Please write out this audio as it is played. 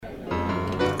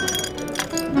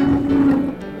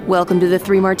Welcome to the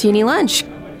Three Martini Lunch.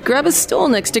 Grab a stool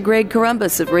next to Greg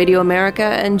Columbus of Radio America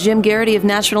and Jim Garrity of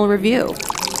National Review.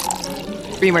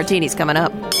 Three Martinis coming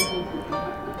up.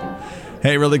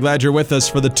 Hey, really glad you're with us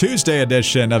for the Tuesday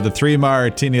edition of the Three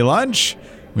Martini Lunch.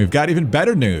 We've got even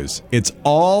better news. It's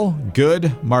all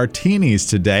good martinis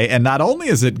today. And not only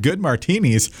is it good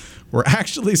martinis, we're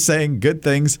actually saying good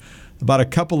things about a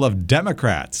couple of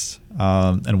Democrats.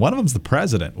 And one of them's the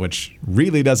president, which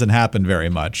really doesn't happen very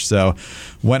much. So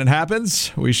when it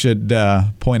happens, we should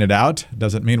point it out.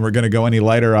 Doesn't mean we're going to go any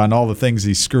lighter on all the things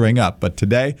he's screwing up. But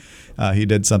today, he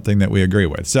did something that we agree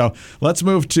with. So let's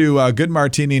move to good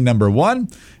martini number one.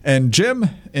 And Jim,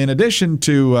 in addition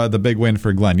to the big win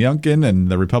for Glenn Youngkin and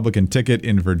the Republican ticket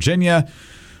in Virginia,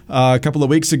 a couple of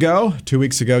weeks ago, 2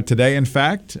 weeks ago today, in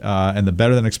fact, and the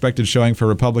better-than-expected showing for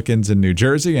Republicans in New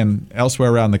Jersey and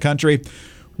elsewhere around the country,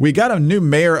 we got a new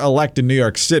mayor-elect in New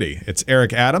York City. It's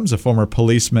Eric Adams, a former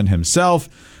policeman himself.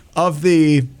 Of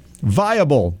the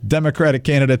viable Democratic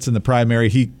candidates in the primary,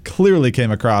 he clearly came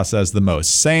across as the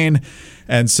most sane.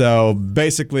 And so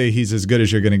basically, he's as good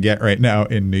as you're going to get right now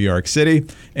in New York City.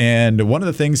 And one of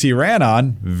the things he ran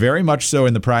on, very much so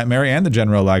in the primary and the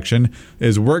general election,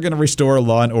 is we're going to restore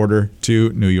law and order to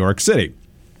New York City.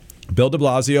 Bill de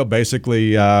Blasio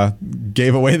basically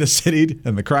gave away the city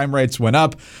and the crime rates went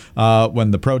up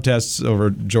when the protests over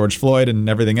George Floyd and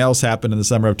everything else happened in the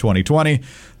summer of 2020.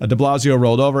 De Blasio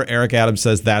rolled over. Eric Adams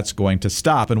says that's going to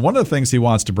stop. And one of the things he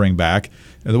wants to bring back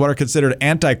is what are considered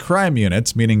anti-crime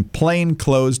units, meaning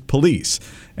plain-clothes police.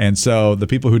 And so the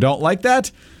people who don't like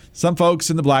that, some folks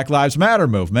in the Black Lives Matter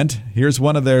movement. Here's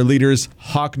one of their leaders,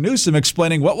 Hawk Newsom,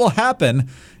 explaining what will happen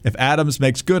if Adams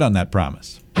makes good on that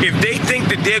promise. If they think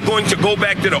that they're going to go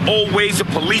back to the old ways of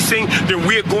policing, then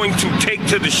we're going to take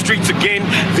to the streets again.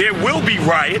 There will be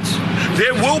riots,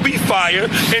 there will be fire,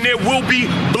 and there will be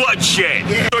bloodshed.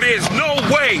 So there's no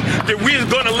way that we're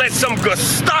going to let some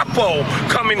Gestapo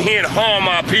come in here and harm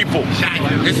our people.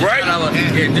 Right?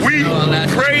 We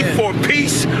pray for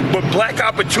peace, but black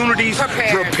opportunities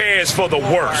prepares for the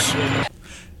worst.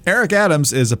 Eric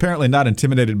Adams is apparently not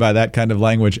intimidated by that kind of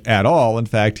language at all. In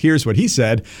fact, here's what he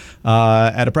said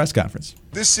at a press conference.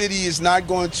 This city is not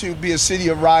going to be a city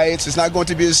of riots. It's not going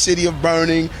to be a city of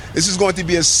burning. This is going to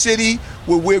be a city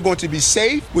where we're going to be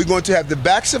safe. We're going to have the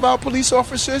backs of our police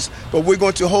officers, but we're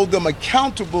going to hold them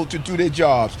accountable to do their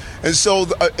jobs. And so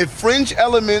if fringe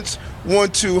elements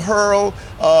want to hurl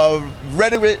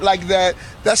rhetoric like that,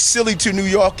 that's silly to New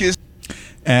Yorkers.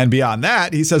 And beyond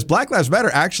that, he says Black Lives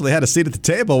Matter actually had a seat at the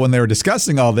table when they were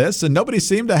discussing all this, and nobody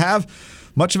seemed to have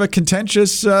much of a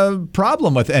contentious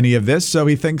problem with any of this, so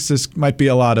he thinks this might be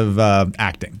a lot of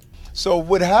acting. So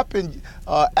what happened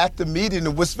at the meeting,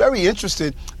 and what's very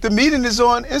interesting, the meeting is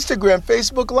on Instagram,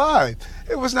 Facebook Live.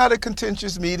 It was not a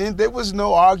contentious meeting. There was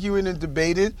no arguing and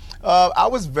debating. I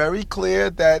was very clear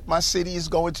that my city is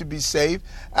going to be safe.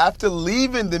 After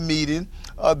leaving the meeting,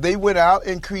 they went out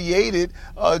and created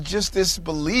just this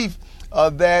belief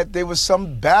that there was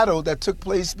some battle that took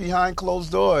place behind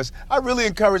closed doors. I really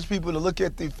encourage people to look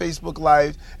at the Facebook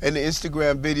Live and the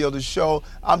Instagram video to show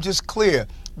I'm just clear.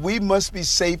 We must be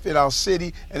safe in our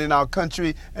city and in our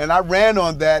country, and I ran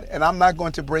on that, and I'm not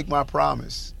going to break my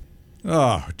promise.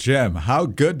 Oh, Jim, how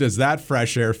good does that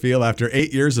fresh air feel after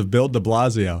 8 years of Bill de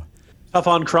Blasio? Tough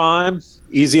on crime,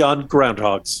 easy on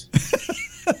groundhogs.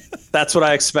 That's what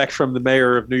I expect from the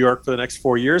mayor of New York for the next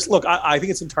 4 years. Look, I think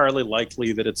it's entirely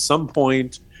likely that at some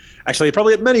point, actually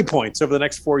probably at many points over the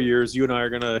next 4 years, you and I are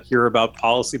going to hear about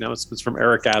policy announcements from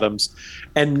Eric Adams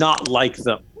and not like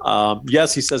them.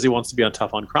 Yes, he says he wants to be on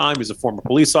tough on crime. He's a former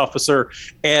police officer,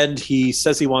 and he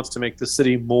says he wants to make the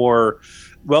city more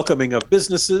welcoming of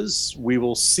businesses. We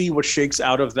will see what shakes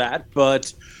out of that.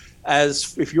 But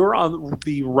as if you're on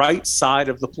the right side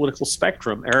of the political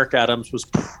spectrum, Eric Adams was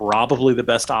probably the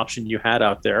best option you had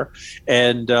out there.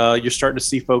 And you're starting to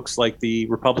see folks like the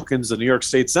Republicans in the New York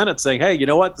State Senate saying, hey, you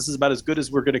know what? This is about as good as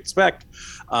we're going to expect.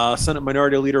 Senate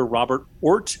Minority Leader Robert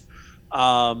Ort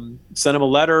sent him a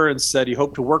letter and said he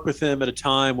hoped to work with him at a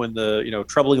time when the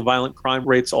troubling and violent crime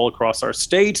rates all across our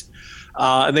state.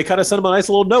 And they kind of sent him a nice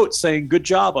little note saying, good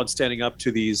job on standing up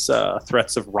to these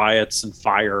threats of riots and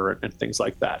fire and things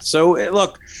like that. So,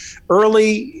 look,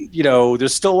 early,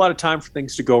 there's still a lot of time for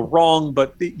things to go wrong,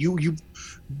 but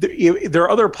there are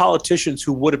other politicians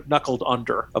who would have knuckled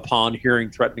under upon hearing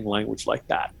threatening language like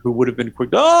that, who would have been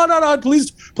quick, no,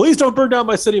 please don't burn down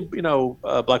my city,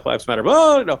 Black Lives Matter.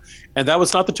 Oh, no. And that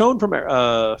was not the tone from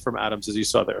Adams, as you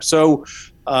saw there. So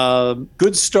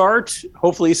good start.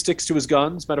 Hopefully he sticks to his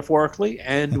guns, metaphorically,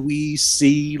 and we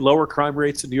see lower crime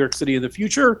rates in New York City in the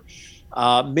future.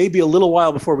 Maybe a little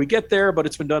while before we get there, but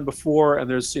it's been done before, and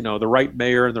there's, the right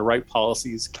mayor and the right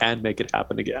policies can make it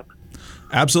happen again.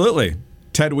 Absolutely.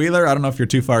 Ted Wheeler, I don't know if you're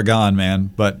too far gone,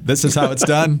 man, but this is how it's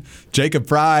done. Jacob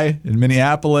Fry in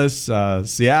Minneapolis,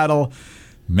 Seattle.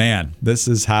 Man, this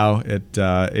is how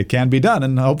it can be done,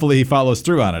 and hopefully he follows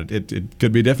through on it. It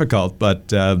could be difficult, but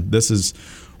this is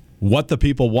what the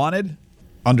people wanted,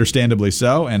 understandably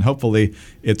so, and hopefully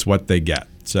it's what they get.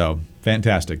 So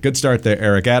fantastic. Good start there,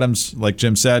 Eric Adams. Like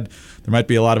Jim said, there might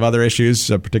be a lot of other issues,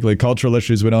 particularly cultural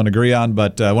issues we don't agree on,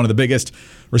 but one of the biggest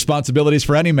responsibilities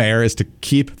for any mayor is to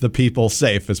keep the people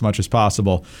safe as much as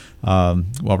possible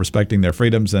while respecting their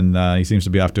freedoms, and he seems to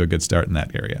be off to a good start in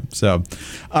that area. So,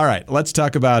 all right, let's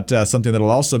talk about something that will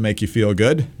also make you feel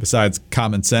good, besides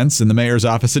common sense, in the mayor's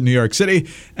office in New York City,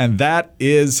 and that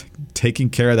is taking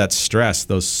care of that stress,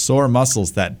 those sore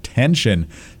muscles, that tension.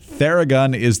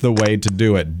 Theragun is the way to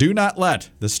do it. Do not let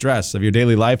the stress of your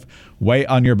daily life weigh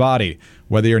on your body.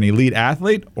 Whether you're an elite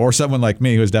athlete or someone like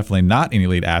me who is definitely not an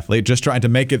elite athlete, just trying to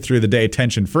make it through the day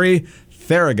tension-free,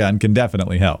 Theragun can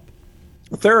definitely help.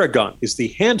 Theragun is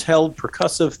the handheld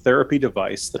percussive therapy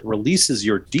device that releases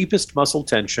your deepest muscle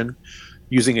tension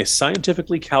using a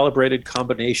scientifically calibrated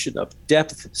combination of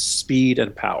depth, speed,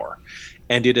 and power.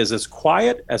 And it is as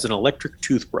quiet as an electric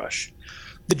toothbrush.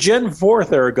 The Gen 4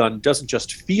 Theragun doesn't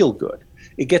just feel good.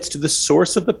 It gets to the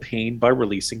source of the pain by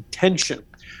releasing tension.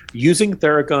 Using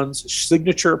Theragun's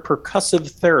signature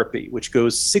percussive therapy, which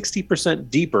goes 60%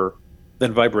 deeper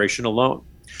than vibration alone.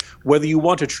 Whether you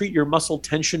want to treat your muscle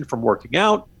tension from working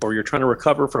out, or you're trying to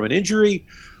recover from an injury,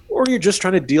 or you're just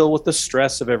trying to deal with the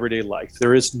stress of everyday life,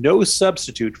 there is no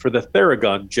substitute for the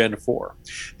Theragun Gen 4.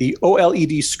 The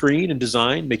OLED screen and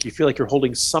design make you feel like you're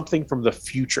holding something from the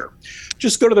future.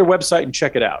 Just go to their website and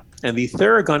check it out. And the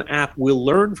Theragun app will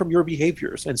learn from your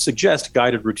behaviors and suggest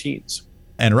guided routines.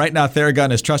 And right now,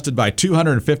 Theragun is trusted by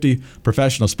 250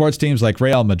 professional sports teams like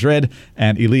Real Madrid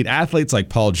and elite athletes like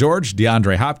Paul George,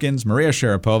 DeAndre Hopkins, Maria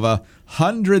Sharapova,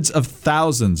 hundreds of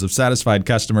thousands of satisfied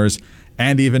customers,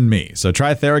 and even me. So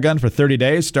try Theragun for 30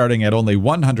 days, starting at only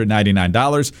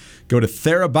 $199. Go to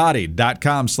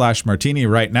therabody.com/martini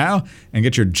right now and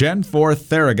get your Gen 4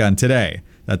 Theragun today.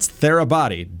 That's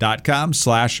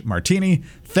therabody.com/martini,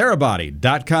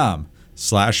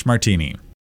 therabody.com/martini.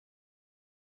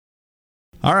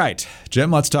 All right, Jim,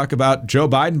 let's talk about Joe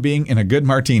Biden being in a good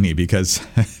martini, because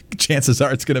chances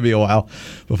are it's going to be a while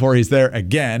before he's there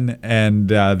again. And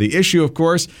the issue, of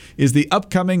course, is the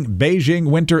upcoming Beijing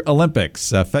Winter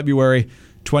Olympics, February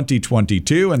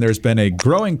 2022. And there's been a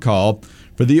growing call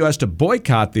for the U.S. to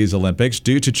boycott these Olympics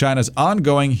due to China's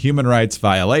ongoing human rights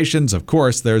violations. Of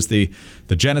course, there's the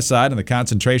genocide and the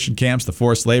concentration camps, the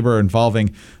forced labor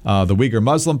involving the Uyghur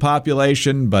Muslim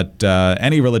population, but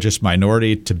any religious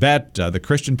minority, Tibet, the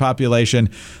Christian population,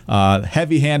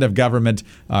 heavy hand of government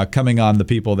coming on the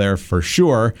people there for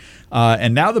sure.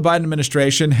 And now the Biden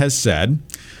administration has said,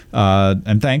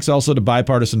 and thanks also to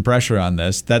bipartisan pressure on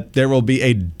this, that there will be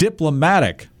a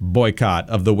diplomatic boycott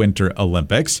of the Winter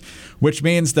Olympics, which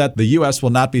means that the U.S. will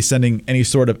not be sending any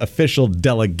sort of official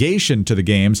delegation to the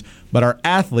games, but our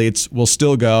athletes will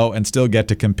still go and still get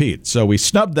to compete. So we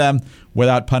snubbed them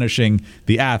without punishing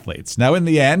the athletes. Now, in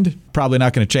the end, probably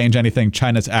not going to change anything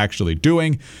China's actually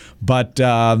doing, but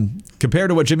compared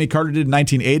to what Jimmy Carter did in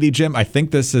 1980, Jim, I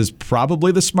think this is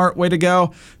probably the smart way to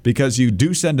go, because you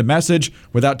do send a message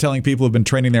without telling people who've been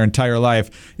training their entire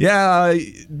life, yeah,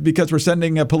 because we're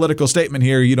sending a political statement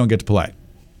here, you don't get to play.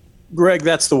 Greg,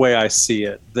 that's the way I see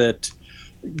it, that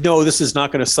no, this is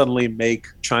not going to suddenly make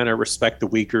China respect the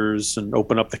Uyghurs and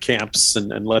open up the camps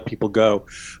and let people go.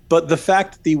 But the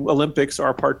fact that the Olympics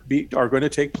are going to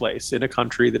take place in a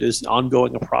country that is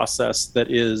ongoing a process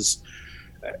that is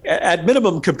at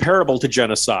minimum comparable to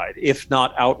genocide, if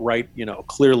not outright,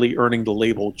 clearly earning the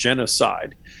label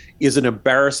genocide, is an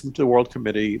embarrassment to the World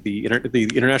Committee. The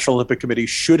International Olympic Committee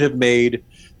should have made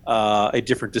a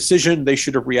different decision. They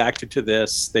should have reacted to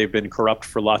this. They've been corrupt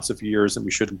for lots of years, and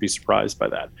we shouldn't be surprised by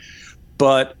that.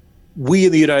 But we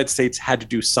in the United States had to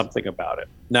do something about it.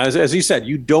 Now, as you said,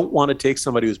 you don't want to take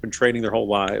somebody who's been training their whole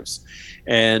lives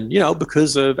and,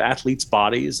 because of athletes'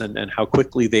 bodies and how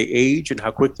quickly they age and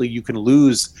how quickly you can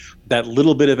lose that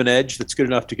little bit of an edge that's good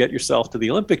enough to get yourself to the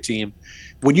Olympic team.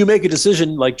 When you make a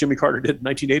decision like Jimmy Carter did in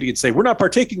 1980 and say, we're not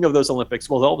partaking of those Olympics,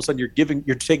 well, all of a sudden you're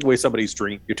taking away somebody's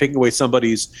dream. You're taking away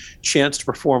somebody's chance to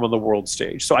perform on the world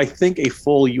stage. So I think a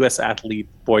full U.S. athlete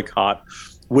boycott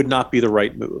would not be the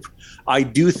right move. I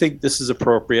do think this is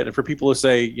appropriate. And for people who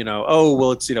say, oh,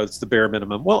 well, it's the bare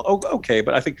minimum. Well, okay.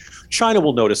 But I think China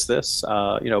will notice this.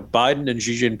 Biden and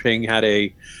Xi Jinping had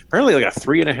apparently like a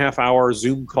 3.5 hour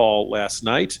Zoom call last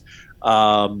night.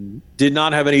 Did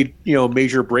not have any,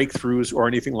 major breakthroughs or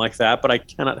anything like that. But I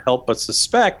cannot help but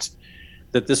suspect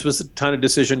that this was the kind of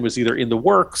decision was either in the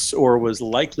works or was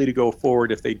likely to go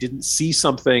forward if they didn't see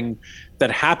something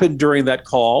that happened during that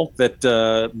call that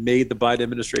made the Biden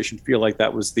administration feel like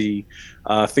that was the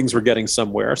things were getting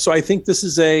somewhere. So I think this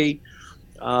is a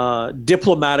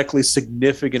diplomatically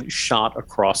significant shot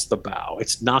across the bow.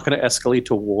 It's not going to escalate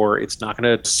to war. It's not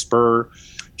going to spur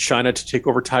China to take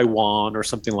over Taiwan or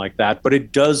something like that, but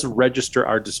it does register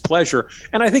our displeasure,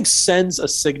 and I think sends a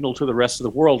signal to the rest of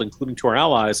the world, including to our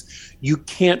allies. You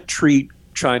can't treat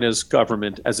China's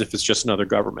government as if it's just another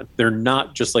government. They're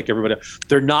not just like everybody else.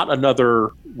 They're not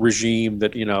another regime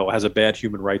that, has a bad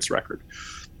human rights record.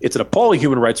 It's an appalling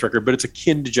human rights record, but it's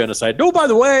akin to genocide. No, by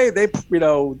the way, they,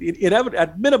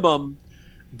 at minimum,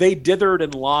 they dithered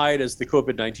and lied as the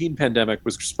COVID-19 pandemic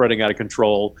was spreading out of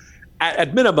control.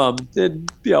 At minimum, a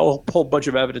whole bunch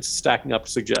of evidence stacking up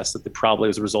to suggest that it probably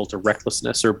was a result of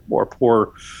recklessness or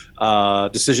poor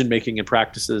decision-making and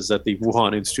practices at the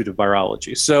Wuhan Institute of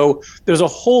Virology. So there's a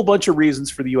whole bunch of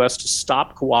reasons for the U.S. to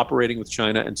stop cooperating with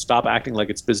China and stop acting like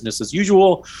it's business as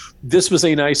usual. This was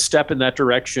a nice step in that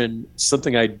direction,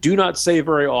 something I do not say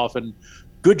very often.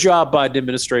 Good job, Biden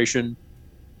administration.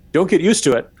 Don't get used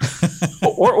to it,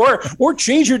 or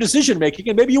change your decision making,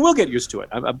 and maybe you will get used to it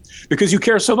because you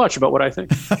care so much about what I think.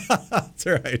 That's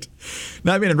right.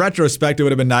 Now, I mean, in retrospect, it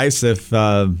would have been nice if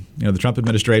the Trump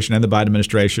administration and the Biden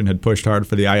administration had pushed hard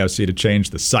for the IOC to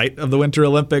change the site of the Winter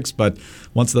Olympics. But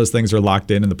once those things are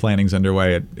locked in and the planning's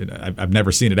underway, I've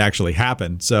never seen it actually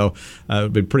happen. So it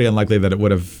would be pretty unlikely that it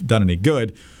would have done any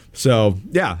good. So,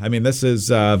 yeah, I mean, this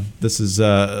is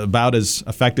about as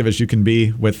effective as you can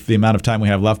be with the amount of time we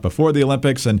have left before the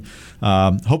Olympics. And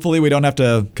hopefully we don't have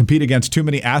to compete against too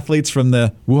many athletes from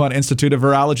the Wuhan Institute of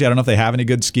Virology. I don't know if they have any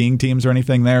good skiing teams or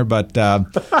anything there, but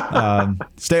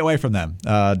stay away from them.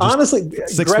 Honestly,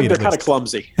 Greg, they're kind of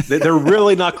clumsy. They're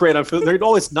really not great. They're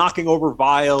always knocking over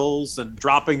vials and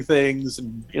dropping things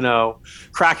and,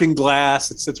 cracking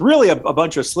glass. It's really a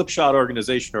bunch of slipshod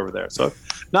organization over there. So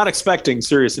not expecting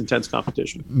serious intense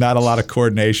competition. Not a lot of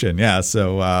coordination, yeah.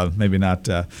 So maybe not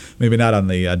on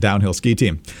the downhill ski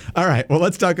team. All right. Well,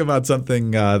 let's talk about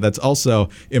something that's also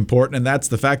important, and that's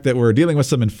the fact that we're dealing with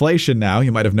some inflation now.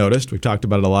 You might have noticed we've talked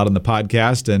about it a lot on the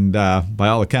podcast, and by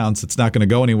all accounts, it's not going to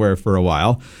go anywhere for a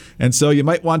while. And so you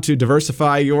might want to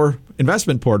diversify your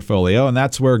investment portfolio, and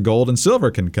that's where gold and silver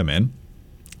can come in.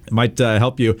 It might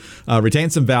help you retain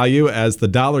some value as the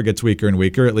dollar gets weaker and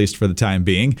weaker, at least for the time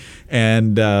being.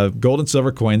 And gold and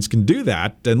silver coins can do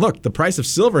that. And look, the price of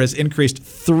silver has increased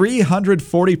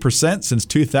 340% since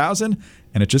 2000,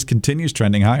 and it just continues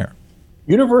trending higher.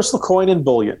 Universal Coin and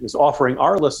Bullion is offering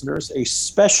our listeners a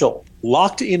special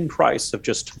locked-in price of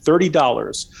just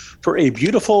 $30 for a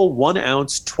beautiful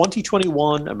 1-ounce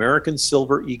 2021 American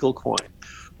Silver Eagle coin,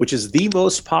 which is the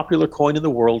most popular coin in the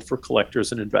world for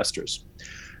collectors and investors.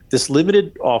 This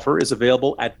limited offer is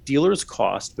available at dealer's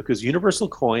cost because Universal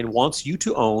Coin wants you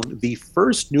to own the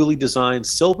first newly designed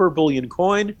silver bullion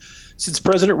coin since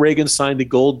President Reagan signed the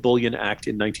Gold Bullion Act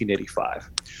in 1985.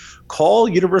 Call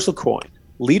Universal Coin,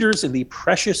 leaders in the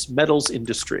precious metals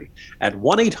industry, at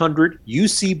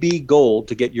 1-800-UCB-GOLD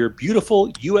to get your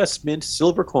beautiful U.S. Mint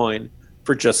silver coin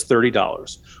for just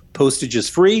 $30. Postage is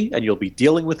free, and you'll be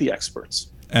dealing with the experts.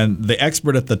 And the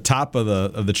expert at the top of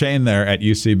the chain there at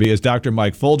UCB is Dr.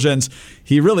 Mike Fulgens.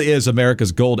 He really is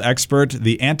America's gold expert.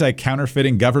 The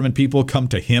anti-counterfeiting government people come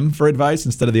to him for advice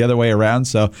instead of the other way around.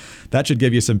 So that should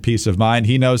give you some peace of mind.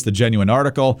 He knows the genuine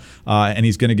article, and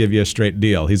he's going to give you a straight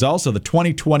deal. He's also the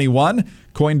 2021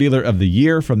 Coin Dealer of the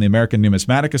Year from the American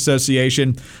Numismatic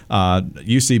Association.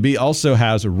 UCB also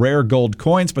has rare gold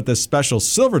coins, but this special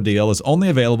silver deal is only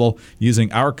available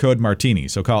using our code Martini.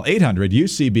 So call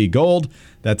 800-UCB-GOLD.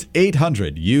 That's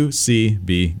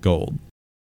 800-UCB-GOLD.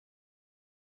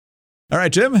 All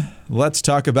right, Jim, let's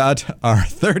talk about our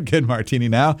third good martini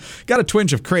now. Got a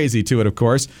twinge of crazy to it, of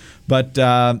course, but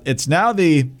it's now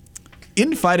the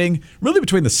infighting really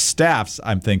between the staffs,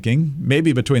 I'm thinking,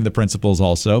 maybe between the principals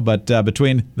also, but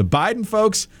between the Biden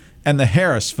folks and the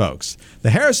Harris folks.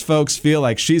 The Harris folks feel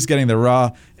like she's getting the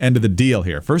raw end of the deal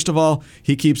here. First of all,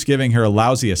 he keeps giving her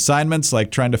lousy assignments, like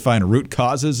trying to find root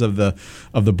causes of the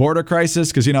border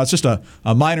crisis, because it's just a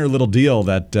minor little deal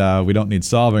that we don't need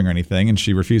solving or anything, and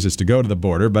she refuses to go to the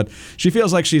border. But she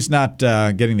feels like she's not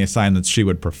getting the assignments she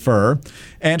would prefer,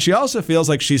 and she also feels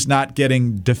like she's not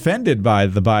getting defended by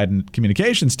the Biden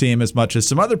communications team as much as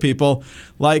some other people,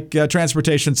 like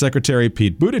Transportation Secretary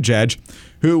Pete Buttigieg,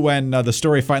 who, when the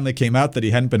story finally finally came out that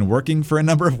he hadn't been working for a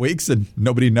number of weeks and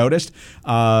nobody noticed.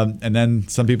 And then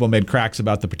some people made cracks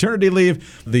about the paternity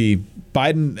leave. The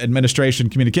Biden administration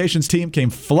communications team came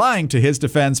flying to his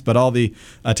defense, but all the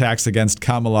attacks against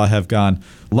Kamala have gone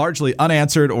largely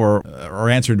unanswered or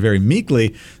answered very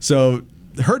meekly. So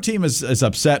her team is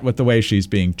upset with the way she's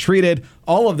being treated.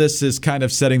 All of this is kind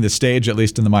of setting the stage, at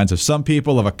least in the minds of some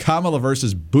people, of a Kamala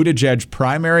versus Buttigieg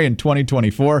primary in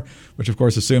 2024, which of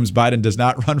course assumes Biden does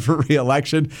not run for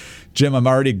re-election. Jim, I'm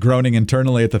already groaning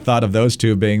internally at the thought of those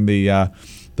two being the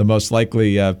most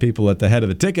likely people at the head of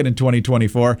the ticket in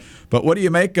 2024. But what do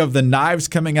you make of the knives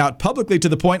coming out publicly to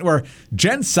the point where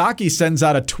Jen Psaki sends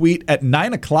out a tweet at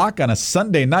 9 o'clock on a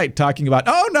Sunday night talking about,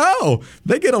 oh no,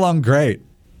 they get along great?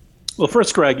 Well,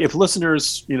 first, Greg, if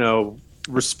listeners,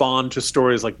 respond to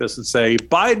stories like this and say,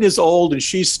 Biden is old and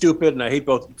she's stupid and I hate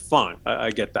both, fine, I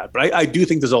get that. But I do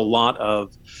think there's a lot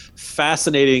of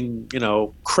fascinating,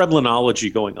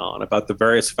 Kremlinology going on about the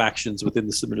various factions within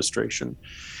this administration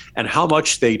and how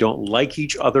much they don't like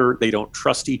each other, they don't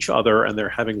trust each other, and they're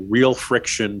having real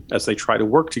friction as they try to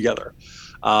work together.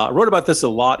 I wrote about this a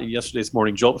lot in yesterday's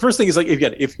Morning Jolt. The first thing is,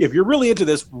 if you're really into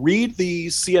this, read the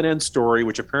CNN story,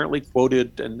 which apparently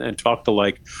quoted and talked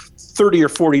to 30 or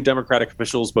 40 Democratic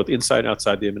officials, both inside and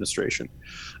outside the administration.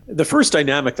 The first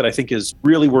dynamic that I think is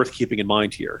really worth keeping in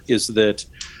mind here is that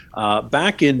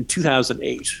back in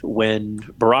 2008, when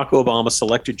Barack Obama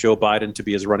selected Joe Biden to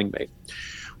be his running mate,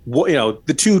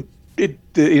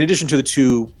 in addition to the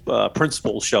two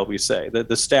principals, shall we say,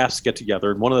 the staffs get together.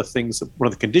 And one of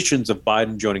the conditions of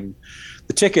Biden joining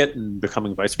the ticket and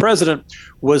becoming vice president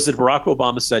was that Barack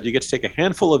Obama said, you get to take a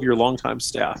handful of your longtime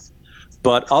staff,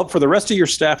 but for the rest of your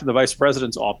staff in the vice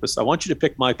president's office, I want you to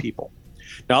pick my people.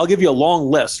 Now, I'll give you a long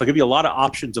list. I'll give you a lot of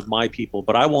options of my people,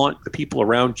 but I want the people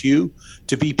around you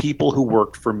to be people who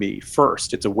worked for me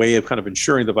first. It's a way of kind of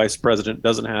ensuring the vice president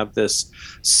doesn't have this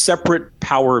separate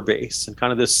power base and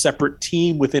kind of this separate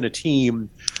team within a team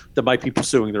that might be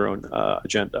pursuing their own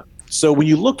agenda. So when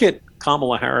you look at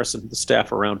Kamala Harris and the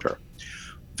staff around her,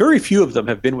 very few of them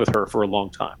have been with her for a long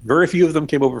time. Very few of them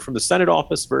came over from the Senate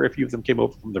office. Very few of them came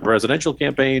over from the presidential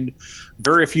campaign.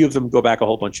 Very few of them go back a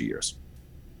whole bunch of years.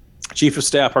 Chief of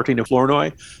Staff Martina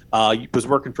Flournoy was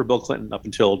working for Bill Clinton up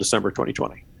until December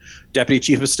 2020. Deputy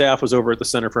Chief of Staff was over at the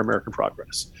Center for American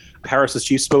Progress. Harris's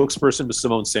chief spokesperson was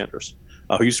Simone Sanders,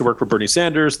 who used to work for Bernie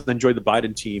Sanders, then joined the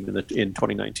Biden team in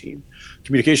 2019.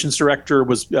 Communications director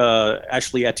was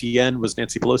Ashley Etienne, was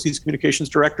Nancy Pelosi's communications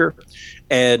director.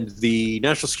 And the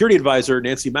National Security Advisor,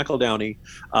 Nancy McEldowney,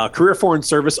 career foreign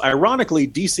service, ironically,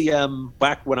 DCM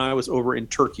back when I was over in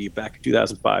Turkey back in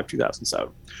 2005,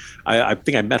 2007. I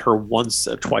think I met her once,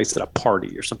 twice at a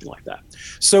party or something like that.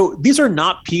 So these are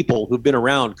not people who've been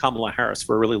around Kamala Harris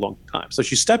for a really long time. So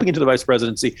she's stepping into the vice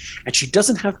presidency and she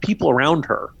doesn't have people around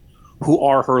her who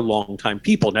are her longtime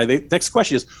people. Now, the next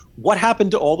question is, what happened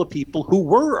to all the people who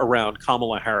were around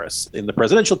Kamala Harris in the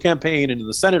presidential campaign and in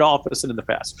the Senate office and in the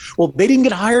past? Well, they didn't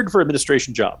get hired for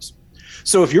administration jobs.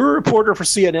 So if you're a reporter for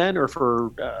CNN or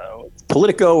for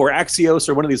Politico or Axios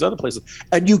or one of these other places,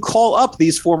 and you call up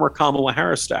these former Kamala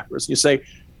Harris staffers, you say,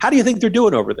 how do you think they're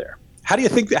doing over there? How do you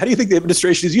think the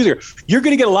administration is using her? You're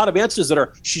going to get a lot of answers that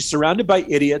are, she's surrounded by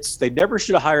idiots. They never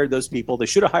should have hired those people. They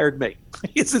should have hired me.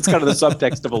 It's kind of the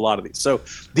subtext of a lot of these. So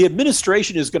the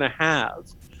administration is going to have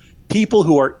people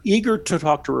who are eager to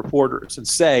talk to reporters and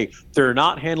say they're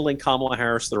not handling Kamala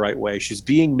Harris the right way. She's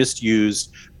being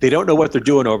misused. They don't know what they're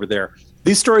doing over there.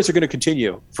 These stories are going to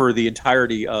continue for the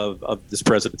entirety of this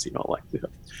presidency, in all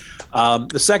likelihood.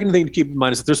 The second thing to keep in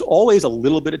mind is that there's always a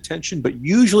little bit of tension, but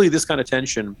usually this kind of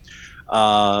tension,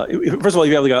 first of all,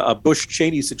 you have a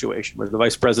Bush-Cheney situation where the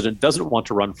vice president doesn't want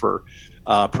to run for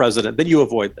president, then you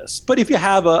avoid this. But if you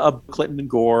have a Clinton and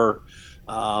Gore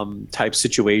type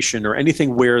situation or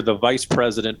anything where the vice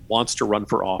president wants to run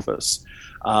for office,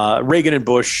 Reagan and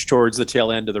Bush towards the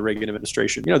tail end of the Reagan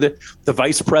administration, the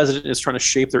vice president is trying to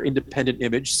shape their independent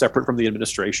image separate from the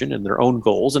administration and their own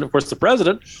goals. And of course, the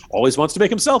president always wants to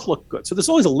make himself look good. So there's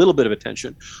always a little bit of a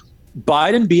tension.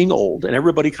 Biden being old and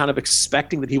everybody kind of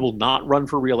expecting that he will not run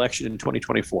for re-election in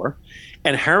 2024,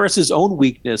 and Harris's own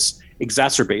weakness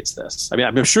exacerbates this. I mean,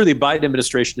 I'm sure the Biden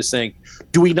administration is saying,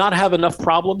 do we not have enough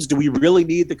problems? Do we really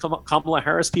need the Kamala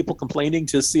Harris people complaining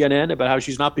to CNN about how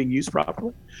she's not being used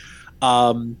properly?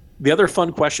 The other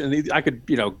fun question, I could,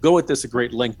 go at this at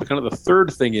great length, but kind of the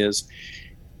third thing is,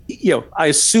 I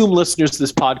assume listeners to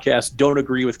this podcast don't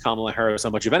agree with Kamala Harris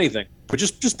on much of anything, but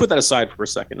just put that aside for a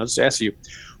second. I'll just ask you,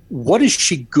 what is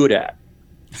she good at?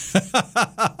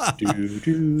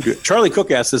 Charlie Cook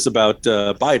asked this about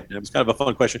Biden. It was kind of a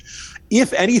fun question.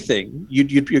 If anything,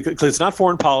 because it's not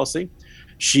foreign policy,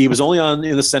 She was only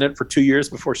in the Senate for 2 years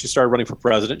before she started running for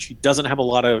president. She doesn't have a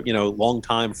lot of,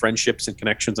 long-time friendships and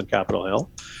connections in Capitol Hill.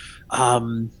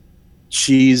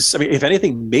 If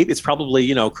anything, maybe it's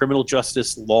probably, criminal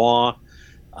justice law,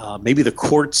 maybe the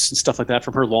courts and stuff like that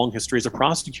from her long history as a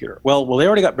prosecutor. Well, they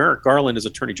already got Merrick Garland as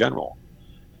Attorney General,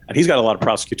 and he's got a lot of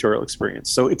prosecutorial experience.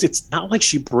 So it's not like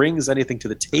she brings anything to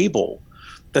the table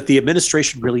that the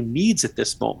administration really needs at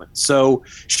this moment. So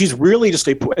she's really this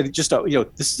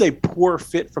is a poor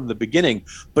fit from the beginning,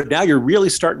 but now you're really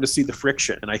starting to see the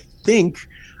friction. And I think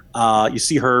you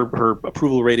see her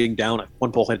approval rating down, at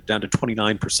one poll had down to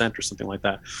 29% or something like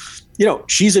that.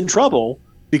 She's in trouble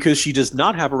because she does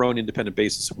not have her own independent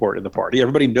base of support in the party.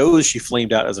 Everybody knows she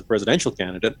flamed out as a presidential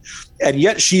candidate, and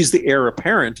yet she's the heir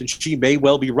apparent, and she may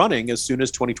well be running as soon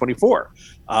as 2024.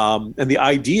 And the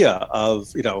idea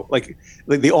of,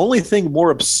 the only thing more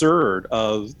absurd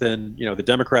than the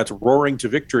Democrats roaring to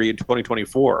victory in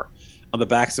 2024 on the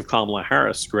backs of Kamala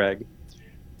Harris, Greg,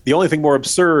 the only thing more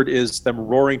absurd is them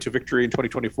roaring to victory in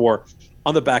 2024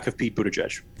 on the back of Pete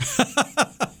Buttigieg.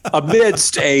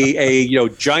 Amidst a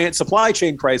giant supply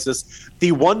chain crisis,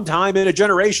 the one time in a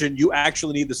generation you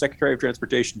actually need the Secretary of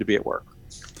Transportation to be at work.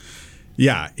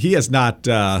 Yeah, he has not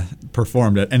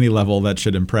performed at any level that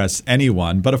should impress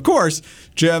anyone. But of course,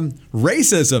 Jim,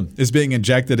 racism is being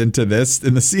injected into this.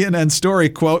 In the CNN story,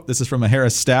 quote, this is from a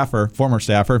Harris staffer, former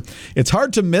staffer, "It's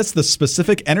hard to miss the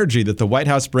specific energy that the White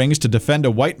House brings to defend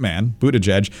a white man,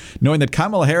 Buttigieg, knowing that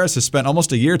Kamala Harris has spent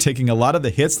almost a year taking a lot of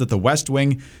the hits that the West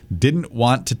Wing didn't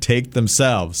want to take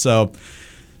themselves." So,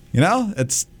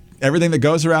 it's everything that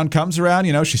goes around comes around.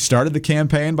 She started the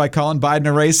campaign by calling Biden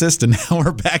a racist, and now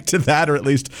we're back to that, or at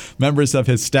least members of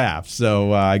his staff.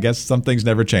 So I guess some things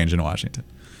never change in Washington.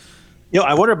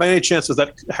 I wonder by any chance, was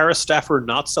that Harris staffer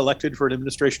not selected for an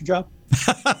administration job?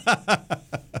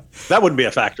 That wouldn't be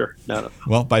a factor. No.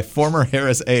 Well, by former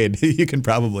Harris aide, you can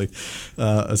probably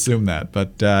assume that.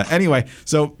 But anyway,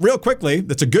 so real quickly,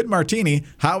 that's a good martini.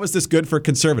 How is this good for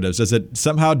conservatives? Does it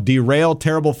somehow derail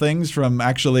terrible things from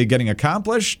actually getting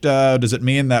accomplished? Does it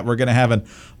mean that we're going to have an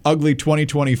ugly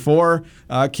 2024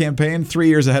 campaign 3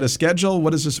 years ahead of schedule?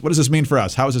 What does this mean for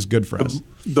us? How is this good for us?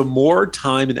 The more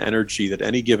time and energy that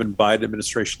any given Biden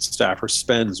administration staffer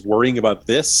spends worrying about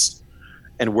this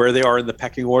and where they are in the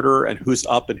pecking order and who's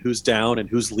up and who's down and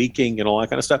who's leaking and all that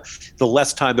kind of stuff, the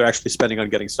less time they're actually spending on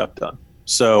getting stuff done.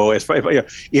 So if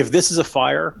this is a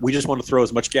fire, we just want to throw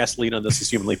as much gasoline on this as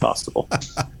humanly possible.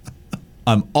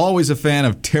 I'm always a fan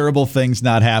of terrible things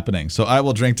not happening, so I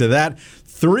will drink to that.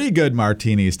 3 good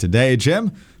martinis today, Jim.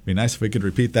 It'd be nice if we could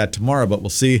repeat that tomorrow, but we'll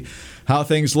see how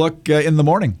things look in the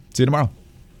morning. See you tomorrow.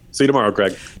 See you tomorrow,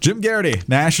 Greg. Jim Garrity,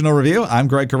 National Review. I'm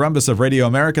Greg Corombos of Radio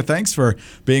America. Thanks for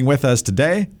being with us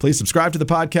today. Please subscribe to the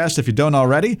podcast if you don't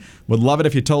already. Would love it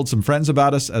if you told some friends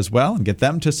about us as well and get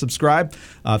them to subscribe.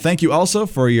 Thank you also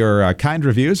for your kind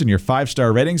reviews and your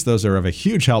 5-star ratings. Those are of a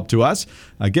huge help to us.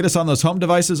 Get us on those home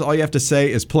devices. All you have to say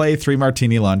is play 3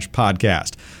 Martini Lunch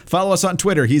podcast. Follow us on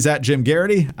Twitter. He's at Jim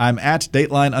Garrity. I'm at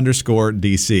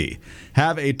Dateline_DC.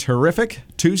 Have a terrific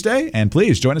Tuesday, and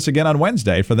please join us again on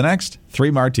Wednesday for the next 3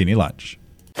 Martini Lunch.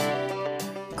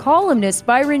 Columnist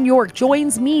Byron York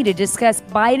joins me to discuss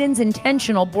Biden's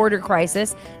intentional border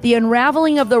crisis, the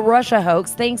unraveling of the Russia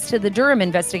hoax thanks to the Durham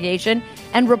investigation,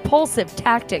 and repulsive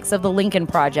tactics of the Lincoln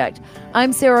Project.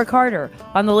 I'm Sarah Carter.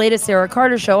 On the latest Sarah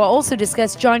Carter Show, I'll also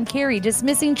discuss John Kerry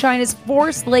dismissing China's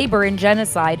forced labor and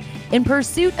genocide in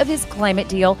pursuit of his climate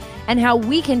deal and how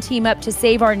we can team up to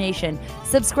save our nation.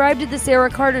 Subscribe to the Sarah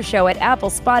Carter Show at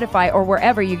Apple, Spotify, or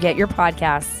wherever you get your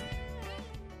podcasts.